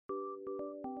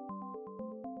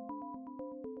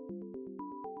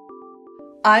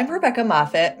I'm Rebecca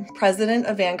Moffett, president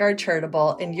of Vanguard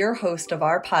Charitable and your host of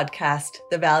our podcast,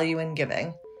 The Value in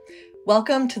Giving.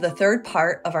 Welcome to the third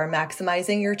part of our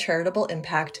Maximizing Your Charitable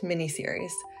Impact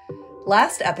mini-series.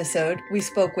 Last episode, we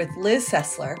spoke with Liz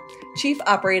Sessler, Chief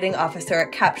Operating Officer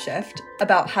at CapShift,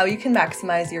 about how you can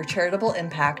maximize your charitable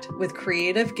impact with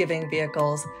creative giving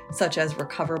vehicles such as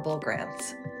recoverable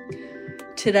grants.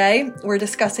 Today, we're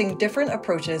discussing different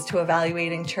approaches to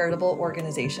evaluating charitable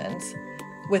organizations.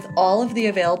 With all of the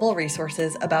available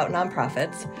resources about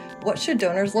nonprofits, what should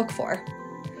donors look for?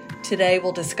 Today,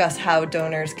 we'll discuss how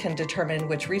donors can determine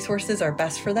which resources are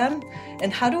best for them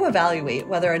and how to evaluate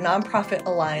whether a nonprofit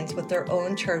aligns with their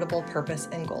own charitable purpose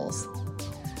and goals.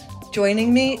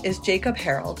 Joining me is Jacob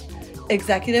Harold,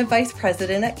 Executive Vice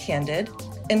President at Candid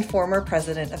and former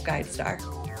President of GuideStar.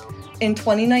 In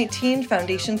 2019,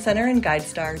 Foundation Center and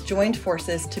GuideStar joined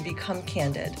forces to become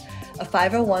Candid, a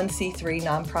 501c3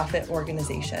 nonprofit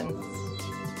organization.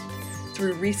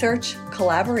 Through research,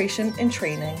 collaboration, and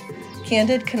training,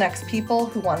 Candid connects people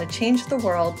who want to change the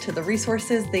world to the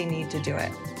resources they need to do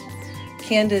it.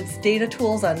 Candid's data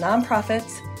tools on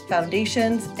nonprofits,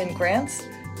 foundations, and grants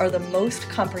are the most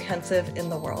comprehensive in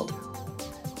the world.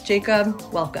 Jacob,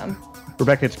 welcome.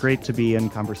 Rebecca, it's great to be in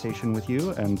conversation with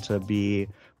you and to be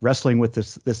wrestling with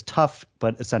this tough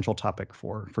but essential topic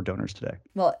for donors today.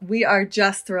 Well, we are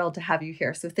just thrilled to have you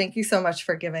here. So thank you so much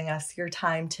for giving us your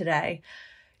time today.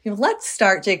 Let's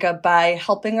start, Jacob, by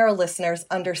helping our listeners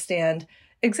understand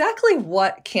exactly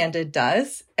what Candid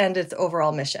does and its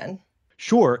overall mission.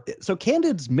 Sure. So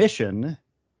Candid's mission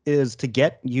is to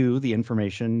get you the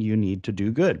information you need to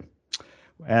do good.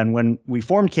 And when we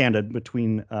formed Candid in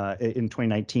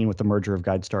 2019 with the merger of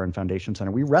GuideStar and Foundation Center,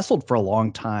 we wrestled for a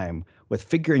long time with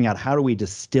figuring out how do we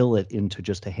distill it into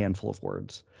just a handful of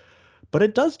words. But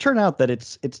it does turn out that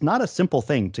it's not a simple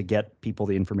thing to get people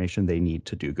the information they need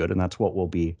to do good, and that's what we'll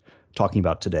be talking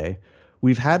about today.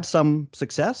 We've had some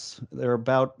success. There are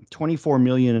about 24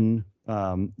 million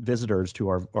visitors to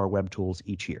our web tools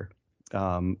each year.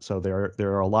 So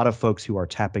there are a lot of folks who are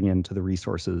tapping into the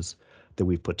resources that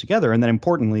we've put together. And then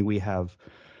importantly, we have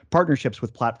partnerships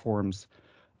with platforms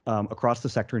across the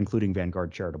sector, including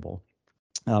Vanguard Charitable.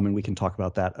 And we can talk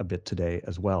about that a bit today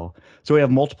as well. So we have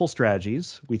multiple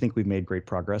strategies. We think we've made great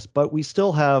progress, but we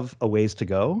still have a ways to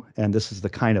go. And this is the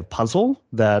kind of puzzle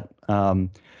that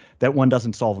one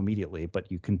doesn't solve immediately,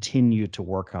 but you continue to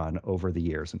work on over the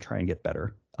years and try and get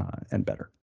better and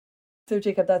better. So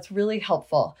Jacob, that's really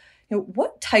helpful.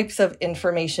 What types of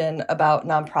information about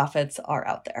nonprofits are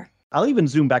out there? I'll even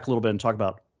zoom back a little bit and talk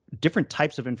about different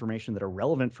types of information that are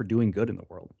relevant for doing good in the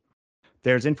world.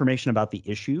 There's information about the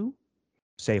issue,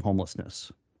 say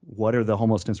homelessness. What are the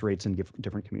homelessness rates in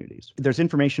different communities? There's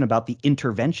information about the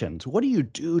interventions. What do you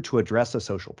do to address a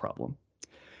social problem?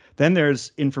 Then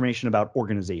there's information about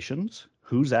organizations,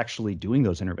 who's actually doing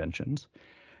those interventions.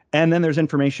 And then there's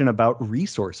information about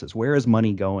resources. Where is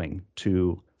money going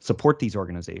to support these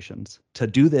organizations to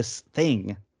do this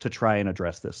thing to try and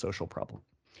address this social problem?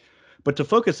 But to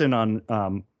focus in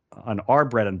on our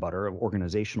bread and butter of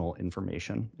organizational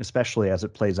information, especially as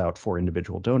it plays out for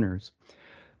individual donors,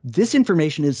 this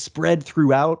information is spread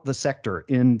throughout the sector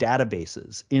in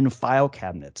databases, in file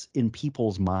cabinets, in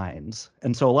people's minds.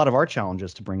 And so a lot of our challenge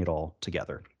is to bring it all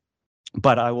together.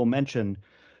 But I will mention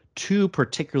two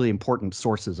particularly important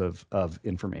sources of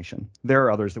information. There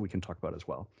are others that we can talk about as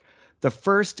well. The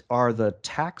first are the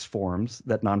tax forms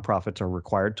that nonprofits are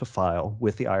required to file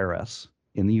with the IRS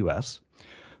in the US,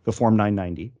 the Form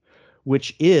 990,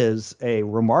 which is a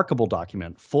remarkable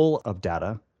document full of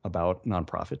data about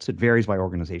nonprofits. It varies by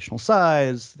organizational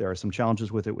size. There are some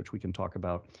challenges with it, which we can talk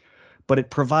about. But it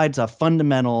provides a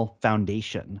fundamental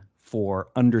foundation for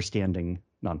understanding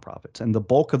nonprofits. And the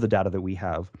bulk of the data that we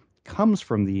have comes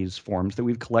from these forms that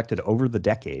we've collected over the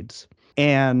decades,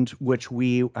 and which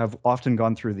we have often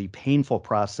gone through the painful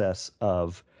process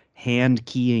of hand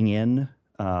keying in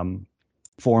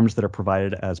forms that are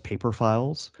provided as paper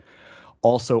files,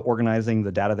 also organizing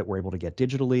the data that we're able to get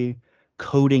digitally,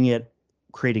 coding it,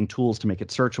 creating tools to make it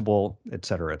searchable, et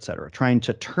cetera, trying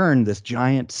to turn this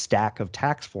giant stack of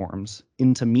tax forms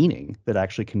into meaning that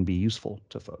actually can be useful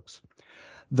to folks.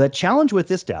 The challenge with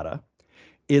this data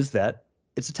is that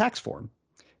it's a tax form.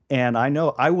 And I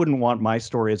know I wouldn't want my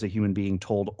story as a human being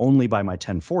told only by my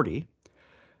 1040,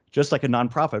 just like a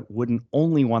nonprofit wouldn't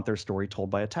only want their story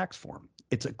told by a tax form.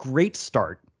 It's a great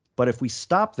start, but if we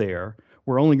stop there,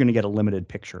 we're only going to get a limited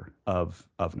picture of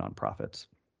nonprofits.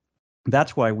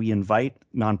 That's why we invite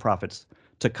nonprofits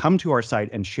to come to our site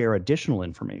and share additional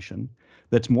information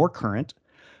that's more current,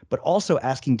 but also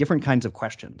asking different kinds of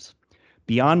questions.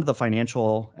 Beyond the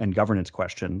financial and governance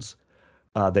questions,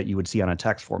 that you would see on a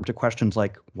tax form to questions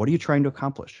like, what are you trying to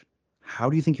accomplish? How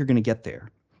do you think you're going to get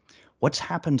there? What's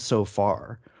happened so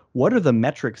far? What are the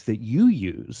metrics that you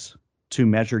use to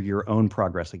measure your own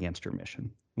progress against your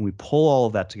mission? And we pull all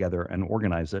of that together and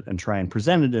organize it and try and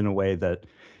present it in a way that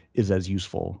is as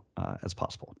useful as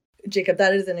possible. Jacob,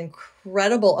 that is an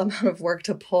incredible amount of work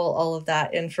to pull all of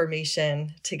that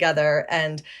information together.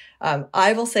 And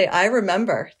I will say, I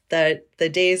remember that the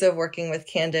days of working with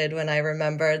Candid when I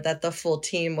remembered that the full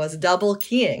team was double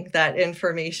keying that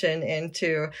information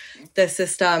into the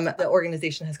system. The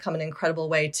organization has come an incredible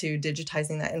way to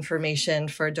digitizing that information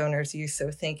for donors' use. So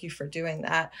thank you for doing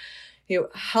that.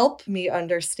 Help me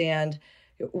understand,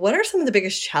 what are some of the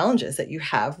biggest challenges that you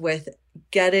have with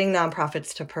getting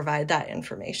nonprofits to provide that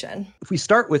information? If we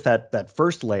start with that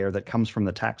first layer that comes from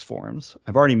the tax forms,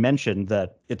 I've already mentioned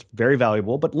that it's very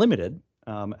valuable but limited,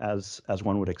 as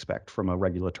one would expect from a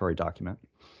regulatory document.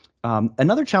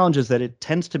 Another challenge is that it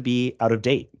tends to be out of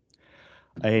date.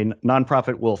 A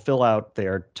nonprofit will fill out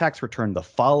their tax return the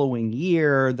following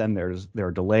year. Then there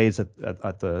are delays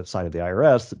at the side of the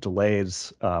IRS,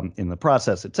 delays in the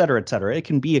process, et cetera, et cetera. It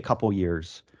can be a couple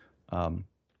years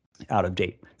out of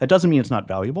date. That doesn't mean it's not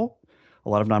valuable. A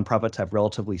lot of nonprofits have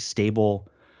relatively stable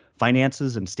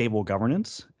finances and stable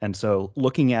governance. And so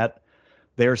looking at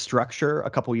their structure a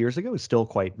couple years ago is still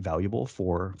quite valuable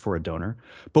for a donor.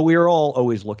 But we are all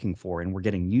always looking for, and we're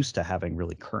getting used to having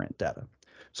really current data.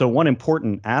 So one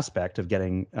important aspect of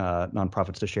getting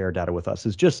nonprofits to share data with us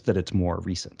is just that it's more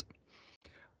recent.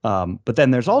 But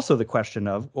then there's also the question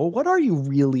of, well, what are you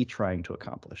really trying to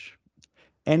accomplish?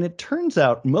 And it turns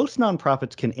out most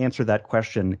nonprofits can answer that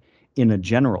question in a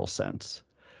general sense.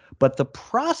 But the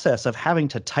process of having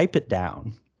to type it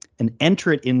down and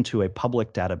enter it into a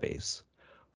public database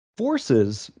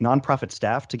forces nonprofit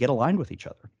staff to get aligned with each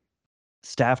other,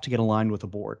 staff to get aligned with the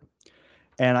board.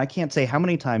 And I can't say how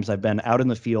many times I've been out in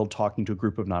the field talking to a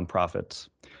group of nonprofits,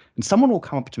 and someone will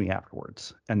come up to me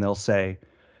afterwards and they'll say,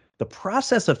 the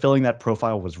process of filling that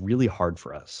profile was really hard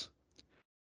for us.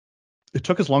 It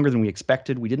took us longer than we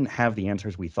expected. We didn't have the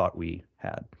answers we thought we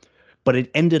had, but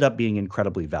it ended up being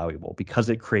incredibly valuable because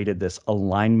it created this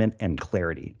alignment and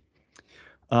clarity.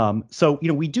 So,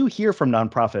 we do hear from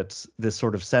nonprofits this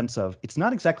sort of sense of, it's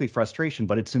not exactly frustration,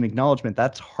 but it's an acknowledgement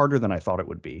that's harder than I thought it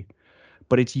would be.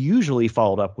 But it's usually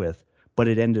followed up with, but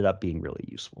it ended up being really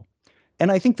useful.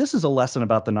 And I think this is a lesson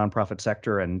about the nonprofit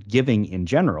sector and giving in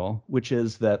general, which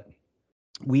is that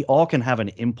we all can have an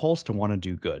impulse to want to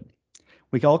do good.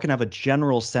 We all can have a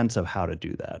general sense of how to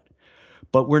do that.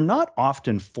 But we're not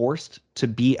often forced to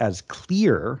be as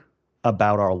clear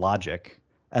about our logic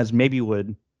as maybe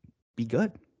would be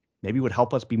good, maybe would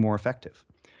help us be more effective.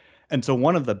 And so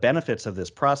one of the benefits of this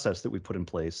process that we put in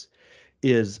place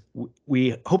is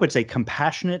we hope it's a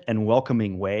compassionate and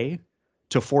welcoming way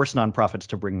to force nonprofits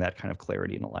to bring that kind of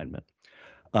clarity and alignment.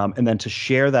 And then to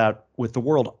share that with the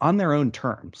world on their own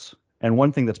terms. And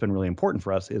one thing that's been really important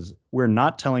for us is we're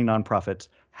not telling nonprofits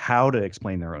how to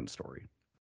explain their own story.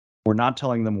 We're not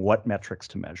telling them what metrics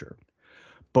to measure.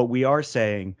 But we are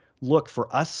saying, look,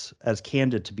 for us as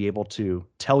Candid to be able to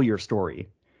tell your story,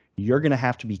 you're going to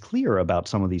have to be clear about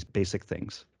some of these basic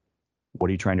things. What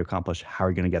are you trying to accomplish? How are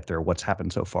you going to get there? What's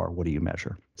happened so far? What do you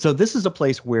measure? So this is a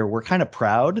place where we're kind of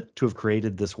proud to have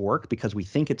created this work because we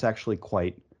think it's actually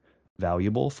quite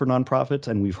valuable for nonprofits.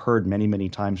 And we've heard many, many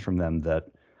times from them that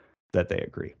they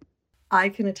agree. I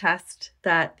can attest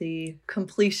that the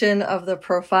completion of the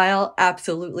profile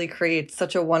absolutely creates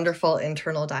such a wonderful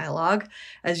internal dialogue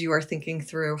as you are thinking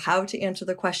through how to answer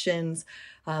the questions,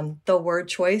 the word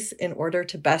choice in order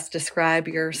to best describe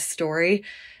your story.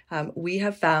 We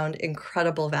have found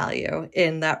incredible value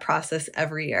in that process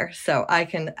every year. So I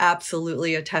can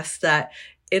absolutely attest that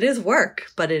it is work,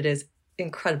 but it is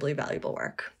incredibly valuable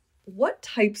work. What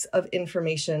types of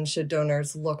information should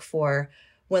donors look for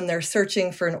when they're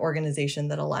searching for an organization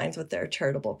that aligns with their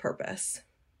charitable purpose?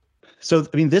 So,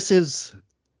 this is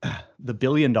the $1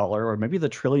 billion or maybe the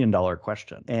 $1 trillion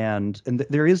question. And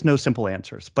there is no simple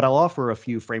answers, but I'll offer a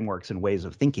few frameworks and ways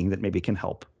of thinking that maybe can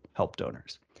help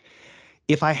donors.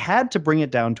 If I had to bring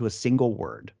it down to a single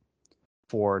word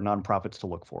for nonprofits to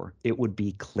look for, it would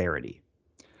be clarity.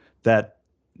 That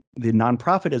the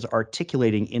nonprofit is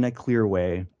articulating in a clear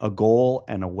way a goal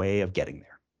and a way of getting there.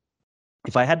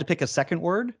 If I had to pick a second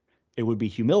word, it would be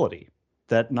humility.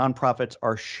 That nonprofits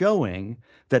are showing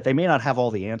that they may not have all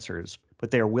the answers,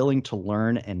 but they are willing to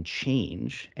learn and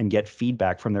change and get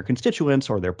feedback from their constituents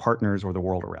or their partners or the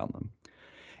world around them.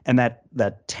 And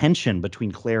that tension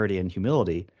between clarity and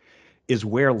humility is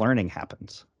where learning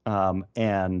happens.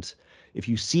 And if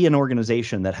you see an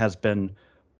organization that has been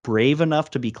brave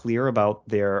enough to be clear about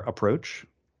their approach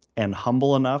and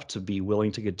humble enough to be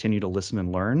willing to continue to listen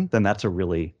and learn, then that's a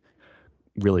really,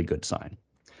 really good sign.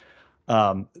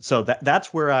 So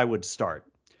that's where I would start.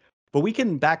 But we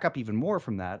can back up even more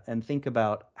from that and think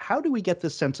about, how do we get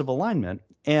this sense of alignment?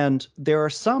 And there are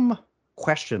some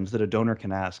questions that a donor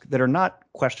can ask that are not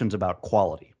questions about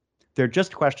quality. They're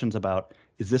just questions about,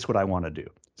 is this what I want to do?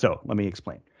 So let me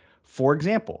explain. For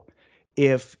example,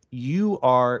 if you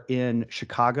are in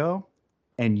Chicago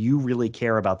and you really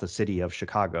care about the city of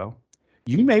Chicago,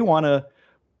 you may want to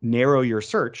narrow your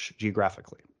search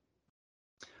geographically.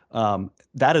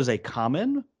 That is a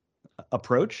common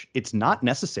approach. It's not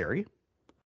necessary.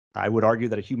 I would argue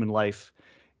that a human life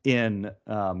in,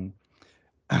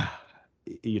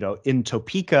 in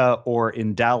Topeka or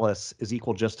in Dallas is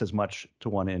equal just as much to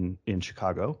one in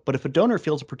Chicago. But if a donor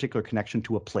feels a particular connection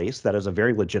to a place, that is a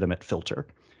very legitimate filter.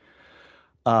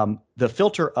 The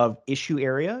filter of issue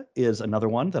area is another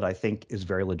one that I think is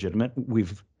very legitimate.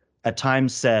 We've at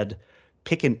times said,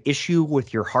 pick an issue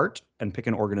with your heart and pick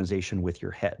an organization with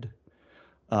your head.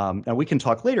 Now, we can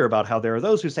talk later about how there are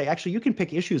those who say, actually, you can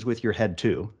pick issues with your head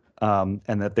too,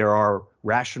 and that there are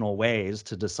rational ways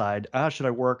to decide, should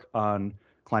I work on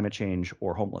climate change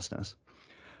or homelessness?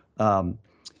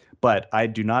 But I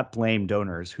do not blame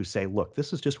donors who say, look,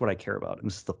 this is just what I care about, and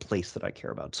this is the place that I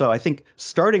care about. So I think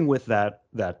starting with that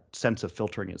sense of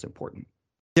filtering is important.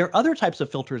 There are other types of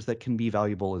filters that can be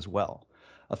valuable as well.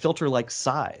 A filter like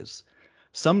size.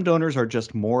 Some donors are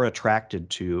just more attracted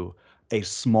to a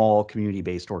small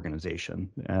community-based organization,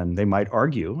 and they might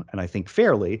argue, and I think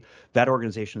fairly, that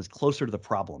organization is closer to the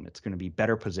problem. It's going to be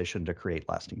better positioned to create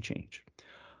lasting change.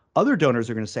 Other donors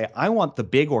are going to say, I want the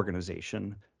big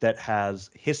organization that has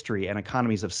history and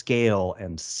economies of scale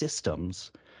and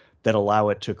systems that allow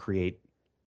it to create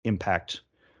impact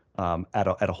at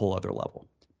a whole other level.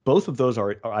 Both of those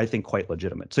are, I think, quite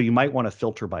legitimate. So you might want to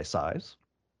filter by size.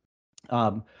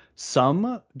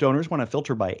 Some donors want to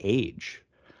filter by age.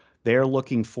 They're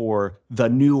looking for the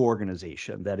new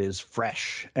organization that is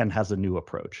fresh and has a new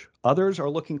approach. Others are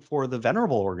looking for the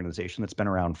venerable organization that's been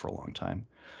around for a long time.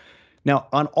 Now,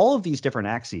 on all of these different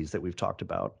axes that we've talked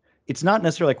about, it's not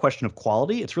necessarily a question of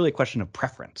quality. It's really a question of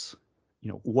preference.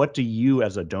 What do you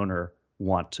as a donor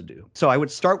want to do? So I would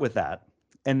start with that.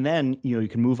 And then, you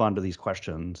can move on to these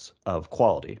questions of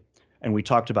quality. And we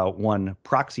talked about one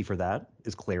proxy for that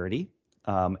is clarity.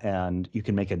 And you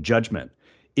can make a judgment.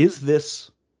 Is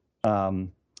this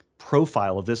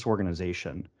profile of this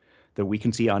organization that we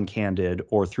can see on Candid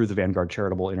or through the Vanguard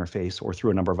Charitable interface or through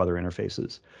a number of other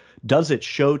interfaces, does it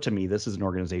show to me this is an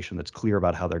organization that's clear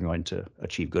about how they're going to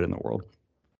achieve good in the world?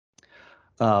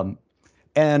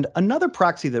 And another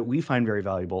proxy that we find very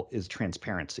valuable is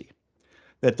transparency.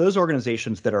 That those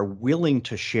organizations that are willing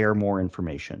to share more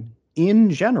information, in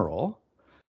general,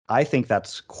 I think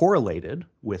that's correlated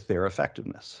with their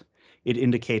effectiveness. It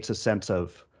indicates a sense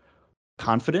of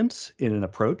confidence in an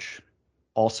approach,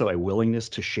 also a willingness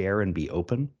to share and be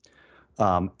open,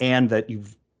 and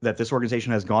that this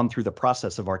organization has gone through the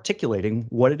process of articulating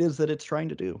what it is that it's trying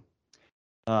to do.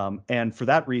 And for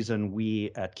that reason,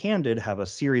 we at Candid have a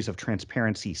series of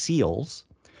transparency seals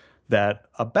that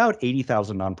about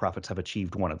 80,000 nonprofits have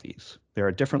achieved one of these. There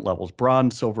are different levels: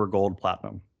 bronze, silver, gold,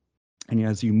 platinum. And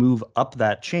as you move up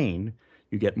that chain,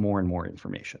 you get more and more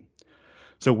information.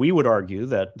 So we would argue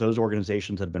that those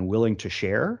organizations that have been willing to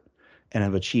share and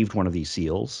have achieved one of these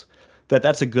seals,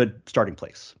 that's a good starting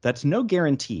place. That's no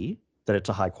guarantee that it's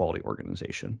a high quality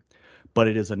organization, but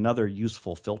it is another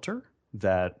useful filter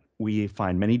that we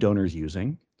find many donors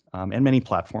using, and many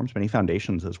platforms, many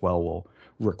foundations as well, will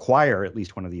require at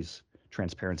least one of these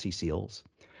transparency seals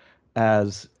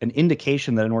as an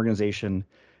indication that an organization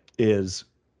is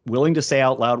willing to say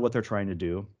out loud what they're trying to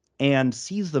do and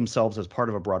sees themselves as part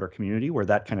of a broader community where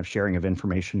that kind of sharing of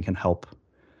information can help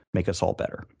make us all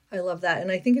better. I love that.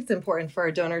 And I think it's important for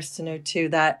our donors to know too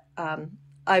that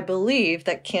I believe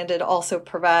that Candid also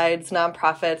provides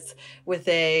nonprofits with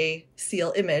a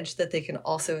seal image that they can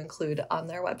also include on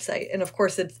their website. And of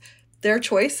course, it's their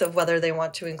choice of whether they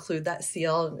want to include that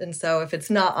seal. And so if it's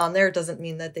not on there, it doesn't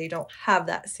mean that they don't have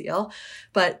that seal,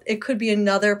 but it could be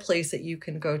another place that you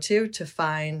can go to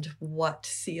find what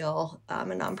seal a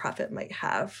nonprofit might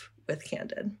have with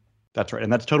Candid. That's right.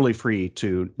 And that's totally free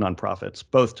to nonprofits,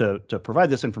 both to provide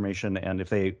this information and if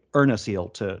they earn a seal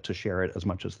to share it as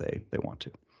much as they want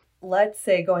to. Let's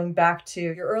say, going back to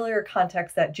your earlier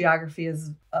context, that geography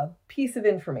is a piece of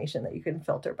information that you can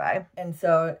filter by. And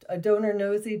so a donor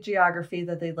knows a geography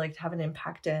that they'd like to have an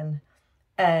impact in,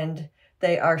 and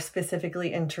they are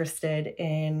specifically interested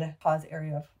in cause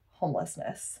area of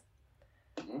homelessness.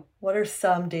 What are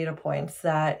some data points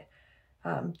that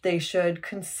they should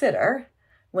consider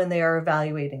when they are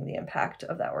evaluating the impact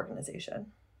of that organization?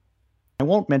 I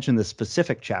won't mention the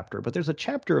specific chapter, but there's a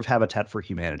chapter of Habitat for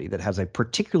Humanity that has a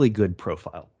particularly good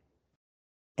profile.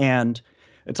 And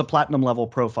it's a platinum level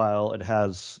profile. It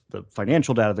has the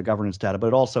financial data, the governance data, but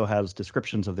it also has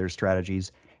descriptions of their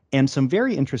strategies and some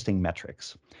very interesting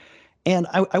metrics. And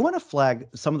I want to flag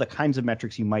some of the kinds of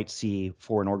metrics you might see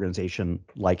for an organization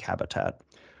like Habitat,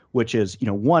 which is,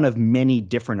 one of many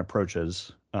different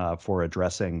approaches for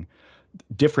addressing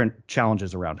different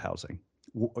challenges around housing,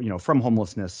 from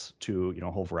homelessness to,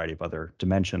 a whole variety of other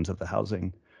dimensions of the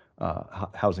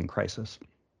housing crisis.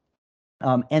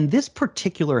 And this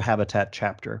particular Habitat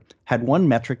chapter had one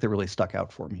metric that really stuck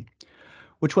out for me,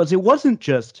 which was it wasn't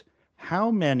just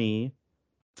how many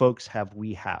folks have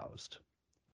we housed.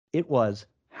 It was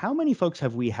how many folks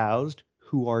have we housed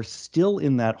who are still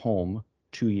in that home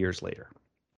 2 years later.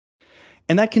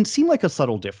 And that can seem like a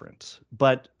subtle difference,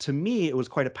 but to me, it was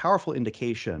quite a powerful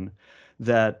indication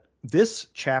that this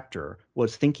chapter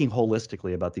was thinking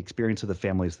holistically about the experience of the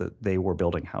families that they were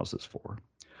building houses for,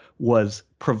 was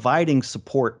providing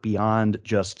support beyond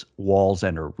just walls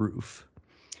and a roof,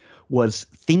 was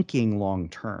thinking long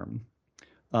term,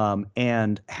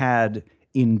 and had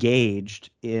engaged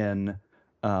in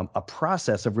a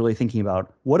process of really thinking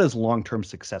about what does long-term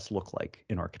success look like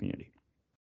in our community.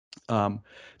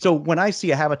 So when I see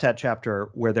a Habitat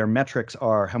chapter where their metrics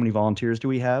are how many volunteers do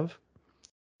we have,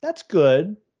 that's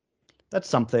good. That's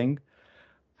something.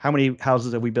 How many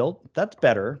houses have we built? That's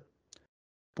better.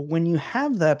 But when you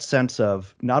have that sense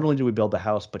of not only do we build the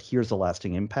house, but here's the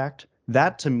lasting impact,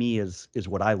 that to me is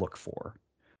what I look for.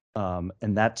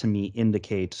 And that to me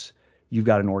indicates you've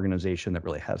got an organization that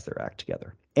really has their act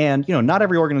together. And, not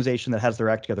every organization that has their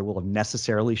act together will have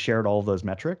necessarily shared all of those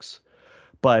metrics.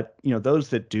 But, those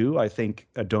that do, I think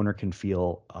a donor can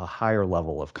feel a higher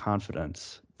level of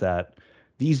confidence that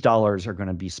these dollars are going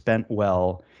to be spent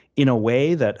well in a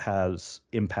way that has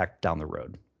impact down the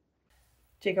road.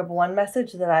 Jacob, one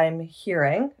message that I'm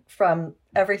hearing from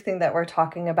everything that we're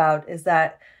talking about is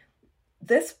that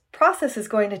this process is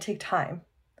going to take time.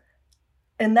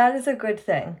 And that is a good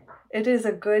thing. It is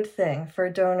a good thing for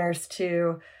donors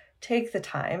to take the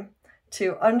time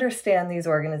to understand these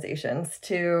organizations,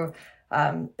 to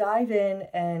dive in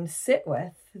and sit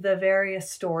with the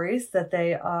various stories that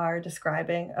they are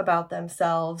describing about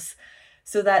themselves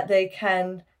so that they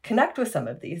can connect with some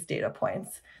of these data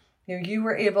points. You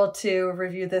were able to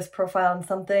review this profile and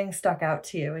something stuck out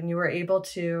to you, and you were able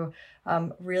to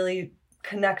really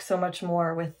connect so much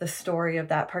more with the story of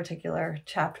that particular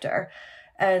chapter.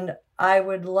 And I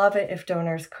would love it if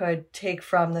donors could take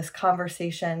from this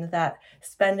conversation that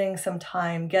spending some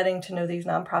time getting to know these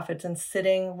nonprofits and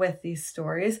sitting with these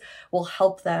stories will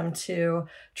help them to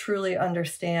truly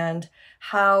understand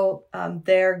how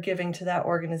their giving to that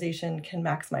organization can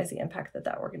maximize the impact that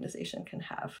that organization can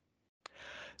have.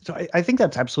 So I think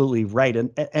that's absolutely right.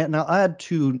 And I'll add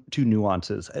two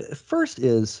nuances. First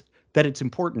is that it's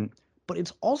important, but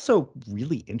it's also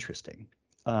really interesting.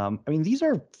 These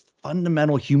are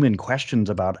fundamental human questions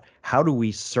about how do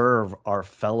we serve our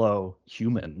fellow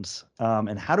humans,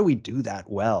 and how do we do that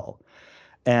well?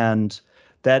 And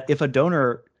that if a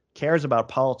donor cares about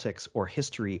politics or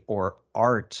history or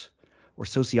art or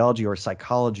sociology or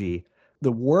psychology,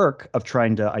 the work of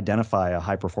trying to identify a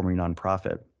high-performing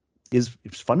nonprofit is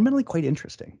fundamentally quite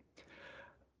interesting.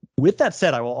 With that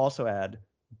said, I will also add,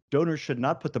 donors should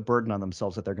not put the burden on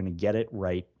themselves that they're going to get it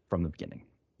right from the beginning,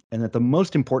 and that the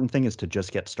most important thing is to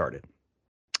just get started.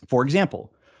 For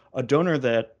example, a donor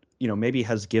that maybe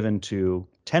has given to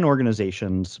 10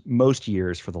 organizations most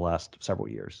years for the last several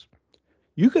years,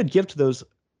 you could give to those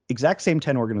exact same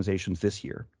 10 organizations this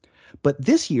year, but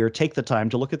this year take the time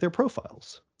to look at their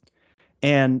profiles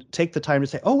and take the time to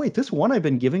say, oh, wait, this one I've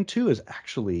been giving to is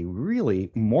actually really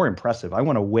more impressive. I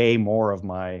want to weigh more of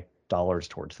my dollars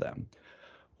towards them.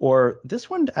 Or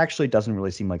this one actually doesn't really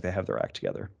seem like they have their act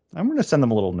together. I'm going to send them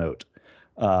a little note.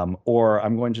 Or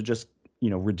I'm going to just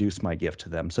reduce my gift to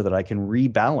them so that I can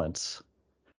rebalance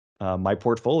my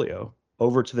portfolio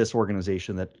over to this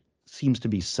organization that seems to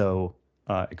be so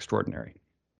extraordinary.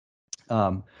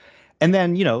 And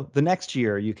then, the next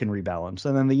year you can rebalance,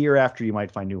 and then the year after you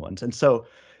might find new ones. And so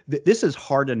this is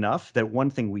hard enough that one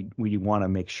thing we want to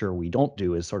make sure we don't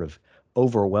do is sort of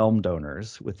overwhelm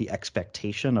donors with the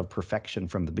expectation of perfection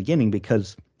from the beginning,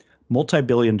 because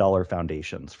multi-billion-dollar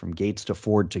foundations, from Gates to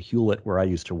Ford to Hewlett, where I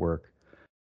used to work,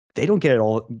 they don't get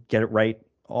it right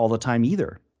all the time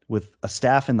either, with a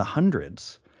staff in the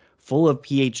hundreds, full of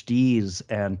PhDs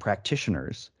and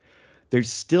practitioners. There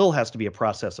still has to be a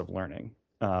process of learning.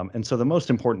 And so the most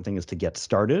important thing is to get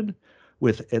started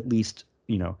with at least,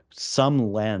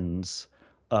 some lens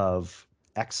of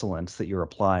excellence that you're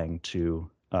applying to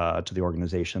the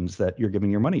organizations that you're giving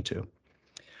your money to.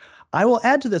 I will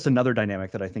add to this another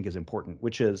dynamic that I think is important,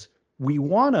 which is we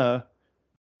want to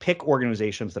pick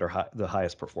organizations that are the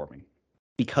highest performing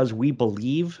because we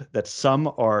believe that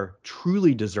some are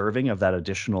truly deserving of that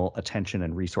additional attention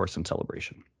and resource and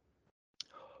celebration.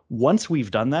 Once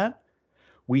we've done that,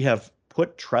 we have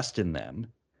put trust in them.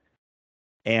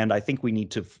 And I think we need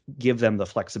to give them the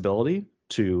flexibility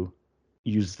to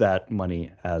use that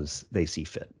money as they see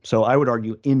fit. So I would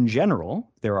argue, in general,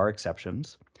 there are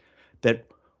exceptions that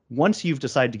once you've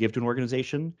decided to give to an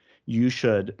organization, you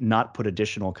should not put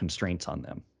additional constraints on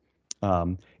them.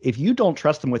 If you don't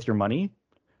trust them with your money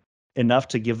enough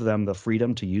to give them the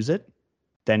freedom to use it,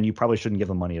 then you probably shouldn't give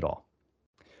them money at all.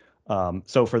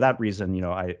 So for that reason,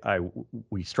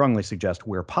 we strongly suggest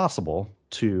where possible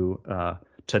to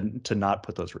not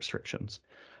put those restrictions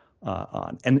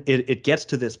on. And it gets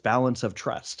to this balance of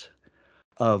trust,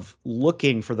 of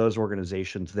looking for those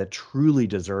organizations that truly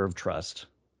deserve trust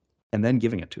and then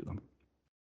giving it to them.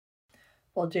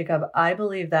 Well, Jacob, I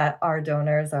believe that our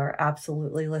donors are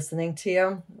absolutely listening to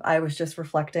you. I was just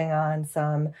reflecting on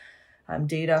some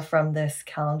data from this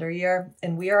calendar year,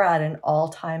 and we are at an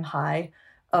all-time high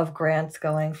of grants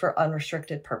going for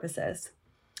unrestricted purposes.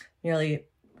 Nearly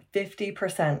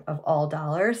 50% of all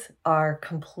dollars are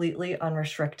completely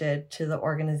unrestricted to the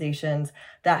organizations.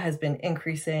 That has been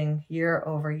increasing year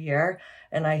over year.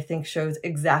 And I think shows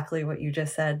exactly what you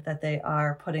just said, that they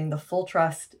are putting the full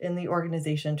trust in the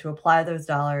organization to apply those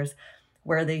dollars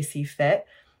where they see fit.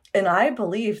 And I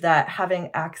believe that having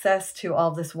access to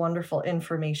all this wonderful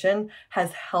information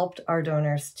has helped our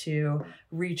donors to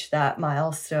reach that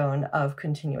milestone of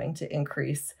continuing to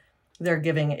increase their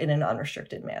giving in an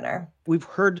unrestricted manner. We've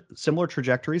heard similar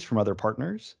trajectories from other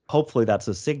partners. Hopefully that's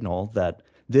a signal that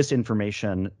this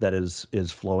information that is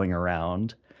flowing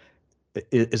around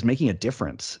is making a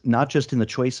difference, not just in the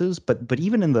choices, but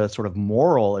even in the sort of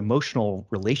moral, emotional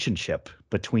relationship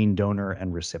between donor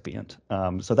and recipient.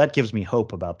 So that gives me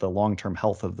hope about the long-term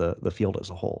health of the field as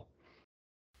a whole.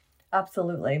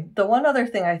 Absolutely. The one other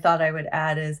thing I thought I would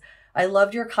add is I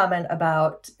loved your comment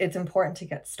about it's important to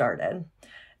get started.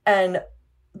 And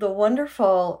the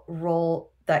wonderful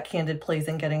role that Candid plays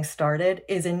in getting started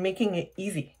is in making it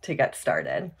easy to get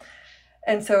started.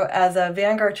 And so as a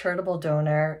Vanguard Charitable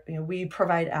donor, we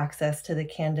provide access to the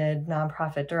Candid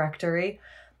nonprofit directory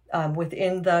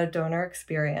within the donor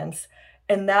experience.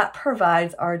 And that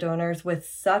provides our donors with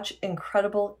such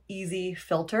incredible, easy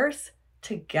filters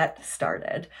to get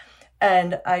started.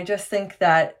 And I just think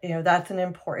that, that's an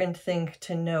important thing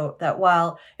to note, that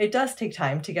while it does take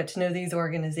time to get to know these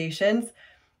organizations,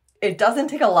 it doesn't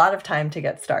take a lot of time to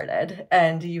get started.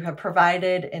 And you have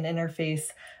provided an interface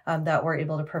that we're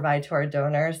able to provide to our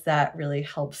donors that really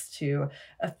helps to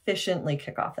efficiently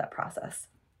kick off that process.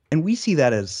 And we see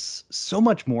that as so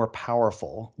much more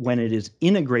powerful when it is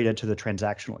integrated to the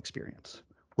transactional experience,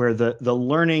 where the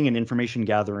learning and information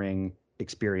gathering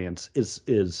experience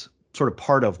is sort of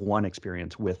part of one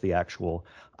experience with the actual,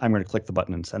 I'm going to click the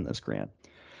button and send this grant.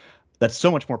 That's so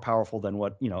much more powerful than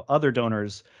what, other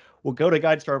donors will go to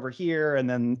GuideStar over here, and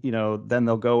then, then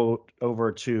they'll go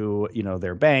over to,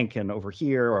 their bank and over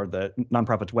here, or the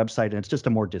nonprofit's website, and it's just a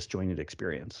more disjointed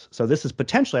experience. So this is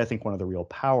potentially, I think, one of the real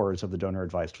powers of the donor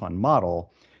advised fund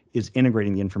model, is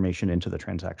integrating the information into the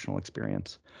transactional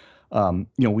experience.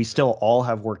 We still all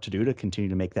have work to do to continue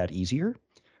to make that easier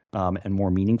and more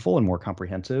meaningful and more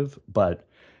comprehensive, but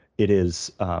it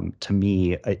is, to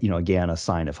me, again, a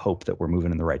sign of hope that we're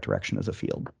moving in the right direction as a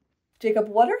field. Jacob,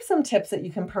 what are some tips that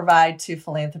you can provide to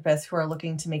philanthropists who are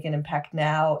looking to make an impact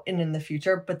now and in the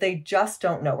future, but they just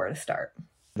don't know where to start?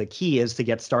 The key is to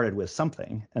get started with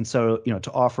something. And so,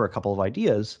 to offer a couple of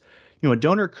ideas, a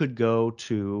donor could go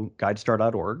to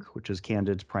guidestar.org, which is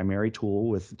Candid's primary tool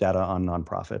with data on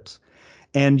nonprofits,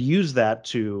 and use that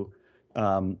to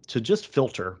just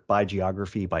filter by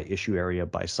geography, by issue area,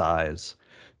 by size,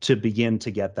 to begin to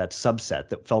get that subset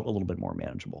that felt a little bit more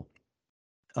manageable.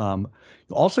 You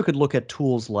also could look at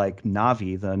tools like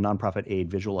Navi, the nonprofit aid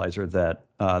visualizer that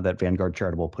Vanguard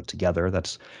Charitable put together.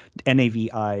 That's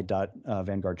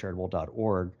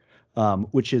navi.vanguardcharitable.org,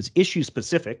 which is issue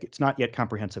specific. It's not yet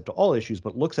comprehensive to all issues,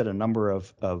 but looks at a number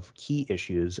of key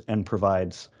issues and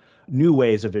provides new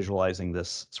ways of visualizing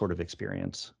this sort of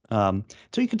experience. So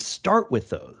you could start with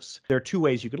those. There are two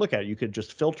ways you could look at it. You could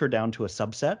just filter down to a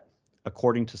subset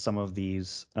according to some of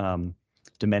these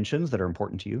dimensions that are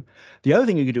important to you. The other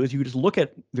thing you could do is you could just look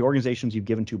at the organizations you've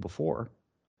given to before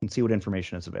and see what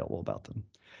information is available about them.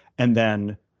 And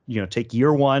then take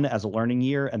year one as a learning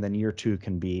year, and then year two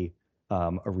can be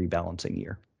a rebalancing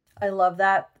year. I love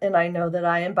that. And I know that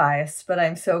I am biased, but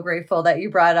I'm so grateful that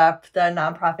you brought up the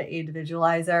nonprofit aid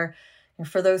visualizer. And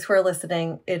for those who are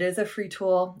listening, it is a free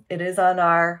tool. It is on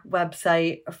our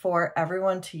website for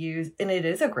everyone to use, and it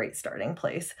is a great starting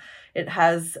place. It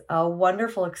has a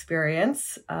wonderful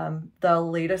experience. The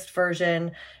latest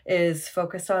version is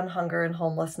focused on hunger and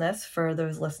homelessness for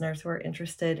those listeners who are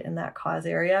interested in that cause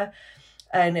area.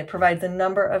 And it provides a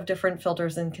number of different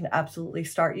filters and can absolutely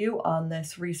start you on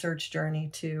this research journey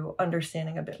to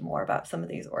understanding a bit more about some of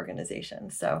these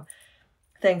organizations. So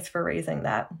thanks for raising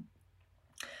that.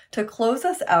 To close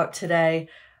us out today,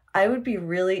 I would be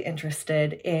really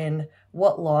interested in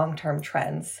what long-term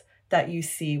trends that you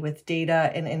see with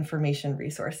data and information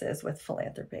resources with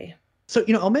philanthropy. So,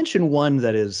 I'll mention one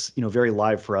that is, very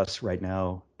live for us right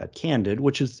now at Candid,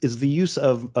 which is the use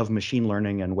of machine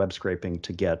learning and web scraping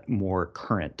to get more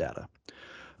current data.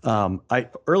 I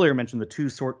earlier mentioned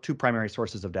the two primary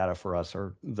sources of data for us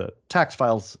are the tax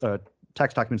files,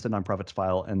 tax documents that nonprofits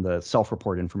file, and the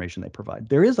self-report information they provide.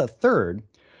 There is a third,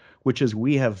 which is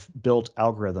we have built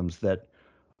algorithms that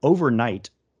overnight,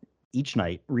 each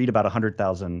night, read about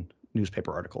 100,000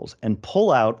 newspaper articles and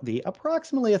pull out the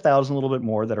approximately 1,000, a little bit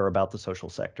more, that are about the social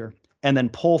sector, and then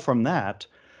pull from that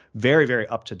very, very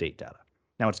up-to-date data.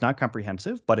 Now, it's not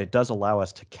comprehensive, but it does allow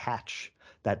us to catch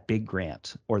that big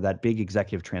grant or that big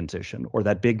executive transition or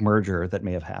that big merger that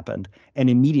may have happened and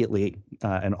immediately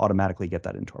and automatically get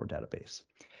that into our database.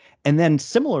 And then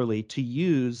similarly, to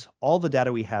use all the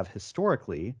data we have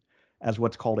historically as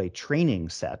what's called a training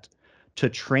set to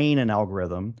train an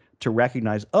algorithm to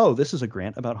recognize, oh, this is a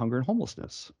grant about hunger and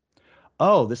homelessness.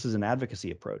 Oh, this is an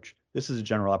advocacy approach. This is a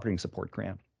general operating support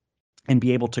grant, and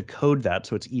be able to code that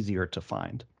so it's easier to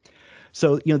find.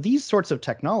 So, these sorts of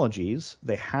technologies,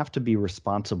 they have to be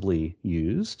responsibly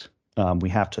used. We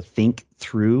have to think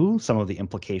through some of the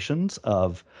implications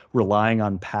of relying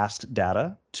on past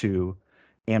data to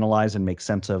analyze and make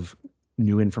sense of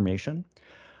new information.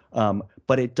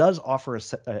 But it does offer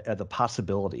the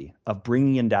possibility of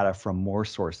bringing in data from more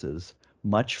sources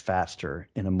much faster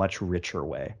in a much richer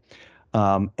way.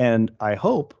 And I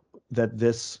hope that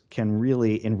this can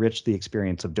really enrich the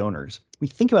experience of donors. We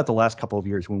think about the last couple of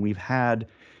years when we've had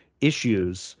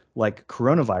issues like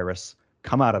coronavirus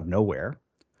come out of nowhere,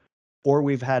 or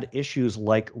we've had issues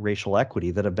like racial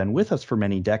equity that have been with us for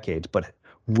many decades, but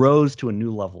rose to a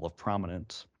new level of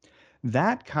prominence.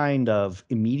 That kind of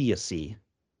immediacy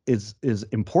is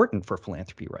important for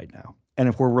philanthropy right now. And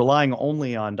if we're relying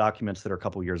only on documents that are a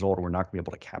couple of years old, we're not going to be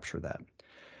able to capture that.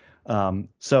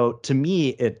 So to me,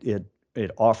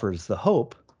 it offers the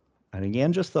hope, and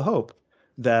again, just the hope,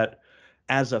 that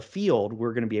as a field,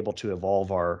 we're going to be able to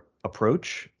evolve our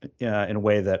approach in a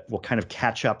way that will kind of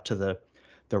catch up to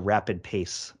the rapid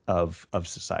pace of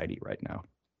society right now.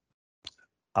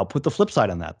 I'll put the flip side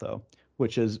on that, though,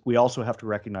 which is we also have to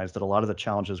recognize that a lot of the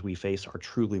challenges we face are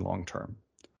truly long-term.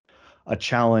 A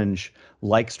challenge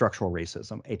like structural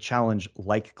racism, a challenge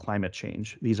like climate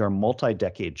change. These are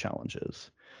multi-decade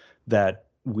challenges that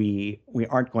we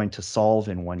aren't going to solve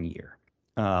in 1 year.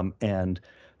 And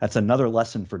that's another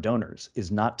lesson for donors,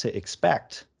 is not to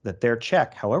expect that their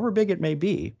check, however big it may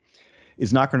be,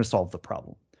 is not going to solve the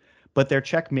problem. But their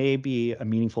check may be a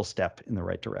meaningful step in the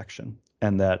right direction.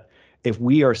 And that if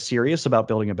we are serious about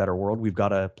building a better world, we've got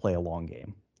to play a long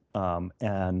game.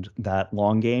 And that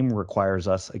long game requires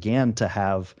us, again, to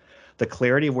have the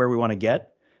clarity of where we want to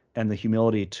get and the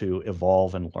humility to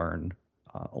evolve and learn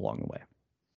along the way.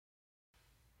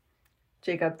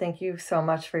 Jacob, thank you so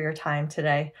much for your time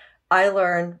today. I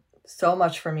learn so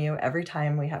much from you every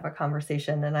time we have a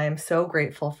conversation, and I am so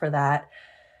grateful for that.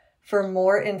 For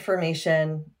more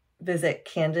information, visit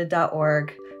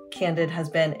candid.org. Candid has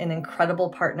been an incredible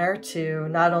partner to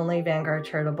not only Vanguard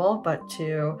Charitable, but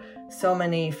to so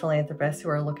many philanthropists who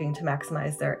are looking to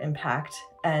maximize their impact,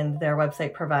 and their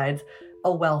website provides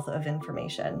a wealth of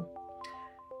information.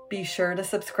 Be sure to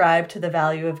subscribe to the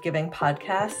Value of Giving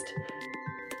podcast.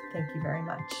 Thank you very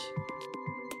much.